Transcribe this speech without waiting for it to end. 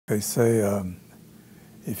They say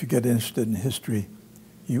if you get interested in history,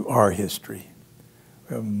 you are history.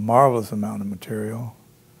 We have a marvelous amount of material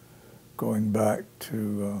going back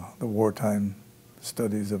to the wartime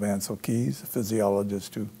studies of Ancel Keys, a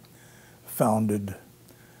physiologist who founded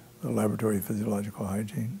the Laboratory of Physiological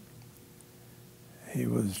Hygiene. He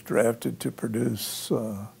was drafted to produce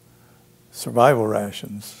survival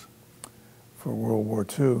rations for World War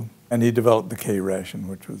II, and he developed the K ration,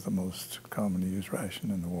 which was the most commonly used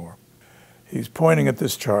ration in the war. He's pointing at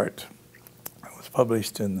this chart. It was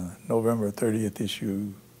published in the November 30th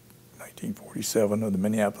issue, 1947 of the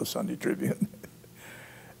Minneapolis Sunday Tribune.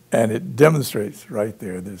 And it demonstrates right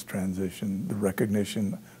there this transition, the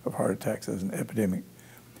recognition of heart attacks as an epidemic.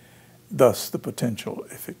 Thus, the potential,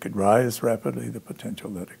 if it could rise rapidly, the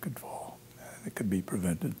potential that it could fall, and it could be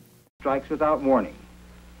prevented. Strikes without warning.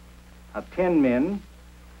 Of 10 men,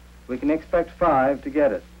 we can expect 5 to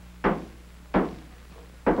get it.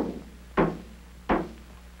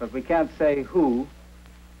 But we can't say who,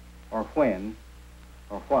 or when,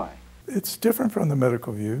 or why. It's different from the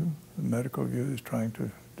medical view. The medical view is trying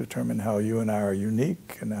to determine how you and I are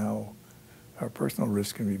unique and how our personal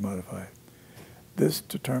risk can be modified. This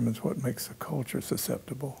determines what makes a culture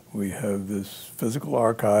susceptible. We have this physical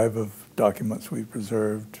archive of documents we've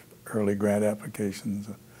preserved, early grant applications,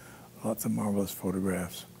 lots of marvelous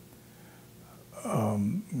photographs.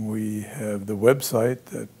 We have the website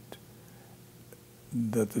that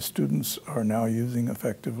the students are now using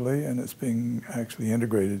effectively, and it's being actually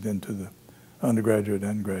integrated into the undergraduate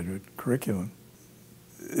and graduate curriculum.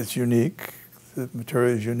 It's unique. The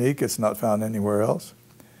material is unique. It's not found anywhere else.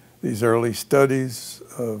 These early studies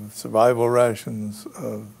of survival rations,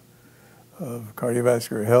 of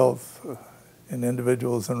cardiovascular health in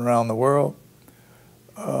individuals and around the world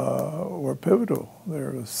were pivotal.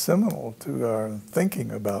 They're seminal to our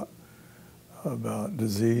thinking about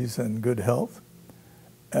disease and good health.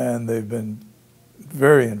 And they've been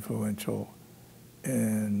very influential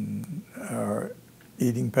in our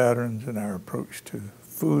eating patterns and our approach to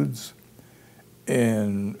foods,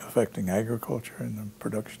 in affecting agriculture and the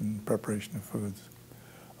production and preparation of foods,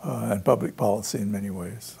 and public policy in many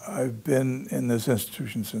ways. I've been in this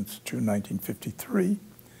institution since June 1953,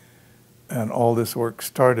 and all this work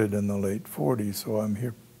started in the late 40s, so I'm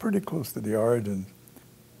here pretty close to the origins.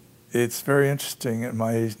 It's very interesting at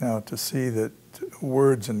my age now to see that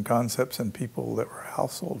words and concepts and people that were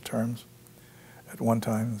household terms at one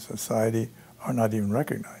time in society are not even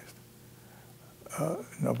recognized.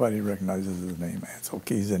 Nobody recognizes the name Ancel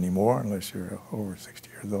Keys anymore unless you're over 60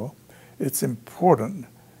 years old. It's important.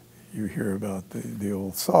 You hear about the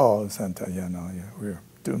old saw of Santa Yana. We're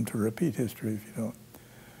doomed to repeat history if you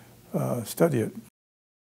don't study it